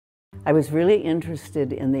I was really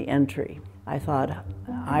interested in the entry. I thought,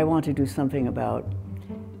 I want to do something about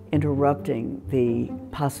interrupting the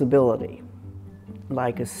possibility,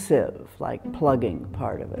 like a sieve, like plugging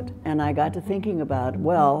part of it. And I got to thinking about,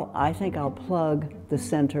 well, I think I'll plug the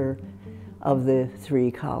center of the 3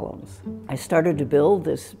 columns. I started to build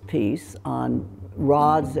this piece on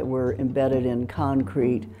rods that were embedded in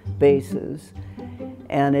concrete bases,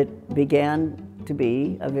 and it began to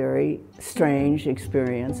be a very strange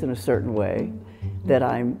experience in a certain way, that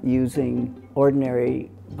I'm using ordinary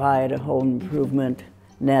buy-at-home improvement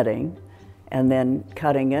netting and then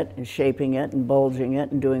cutting it and shaping it and bulging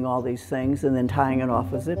it and doing all these things and then tying it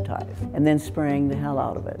off with zip ties and then spraying the hell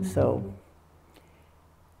out of it. So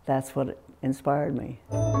that's what inspired me.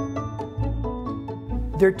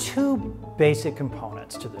 There are 2 basic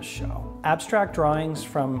components to this show. Abstract drawings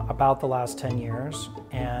from about the last 10 years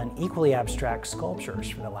and equally abstract sculptures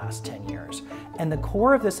from the last 10 years. And the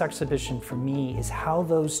core of this exhibition for me is how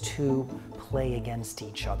those 2 play against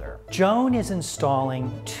each other. Joan is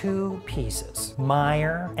installing 2 pieces,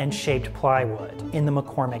 Meyer and shaped plywood, in the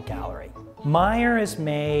McCormick Gallery. Meyer is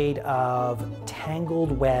made of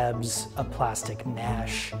tangled webs of plastic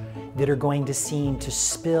mesh that are going to seem to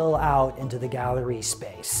spill out into the gallery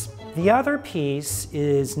space. The other piece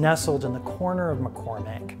is nestled in the corner of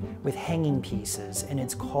McCormick with hanging pieces, and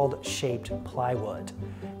it's called shaped plywood.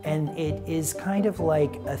 And it is kind of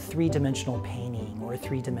like a 3-dimensional painting or a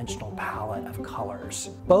 3-dimensional palette of colors.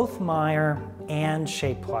 Both Meyer and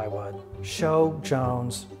shaped plywood show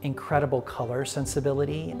Joan's incredible color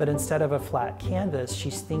sensibility, but instead of a flat canvas,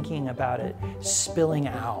 she's thinking about it spilling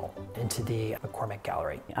out into the McCormick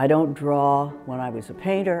Gallery. I don't draw. When I was a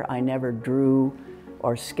painter, I never drew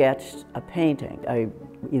or sketched a painting. I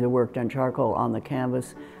either worked on charcoal on the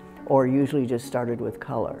canvas or usually just started with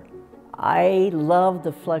color. I love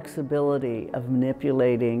the flexibility of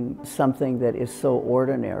manipulating something that is so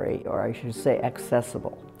ordinary, or I should say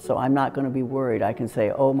accessible. So I'm not going to be worried. I can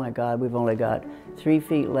say, oh my God, we've only got 3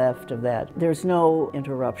 feet left of that. There's no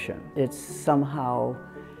interruption. It somehow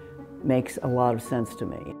makes a lot of sense to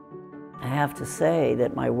me. I have to say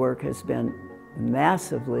that my work has been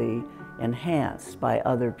massively enhanced by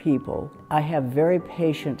other people. I have very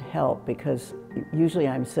patient help because usually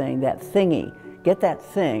I'm saying that thingy, get that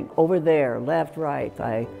thing over there, left, right.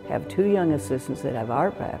 I have 2 young assistants that have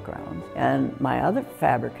art backgrounds, and my other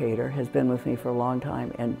fabricator has been with me for a long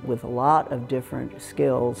time and with a lot of different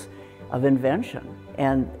skills of invention,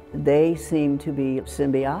 and they seem to be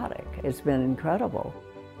symbiotic. It's been incredible.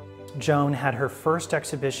 Joan had her first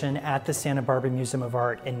exhibition at the Santa Barbara Museum of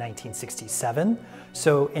Art in 1967,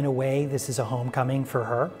 so in a way this is a homecoming for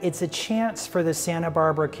her. It's a chance for the Santa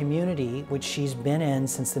Barbara community, which she's been in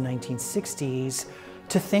since the 1960s,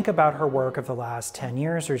 to think about her work of the last 10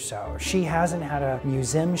 years or so. She hasn't had a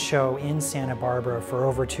museum show in Santa Barbara for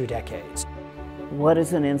over 2 decades. What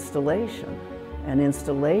is an installation? An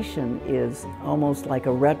installation is almost like a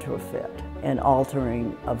retrofit, an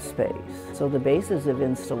altering of space. So the basis of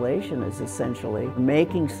installation is essentially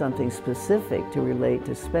making something specific to relate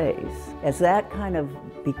to space. As that kind of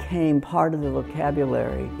became part of the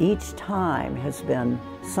vocabulary, each time has been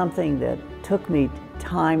something that took me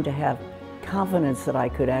time to have confidence that I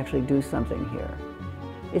could actually do something here.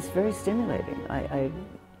 It's very stimulating.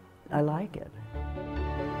 I like it.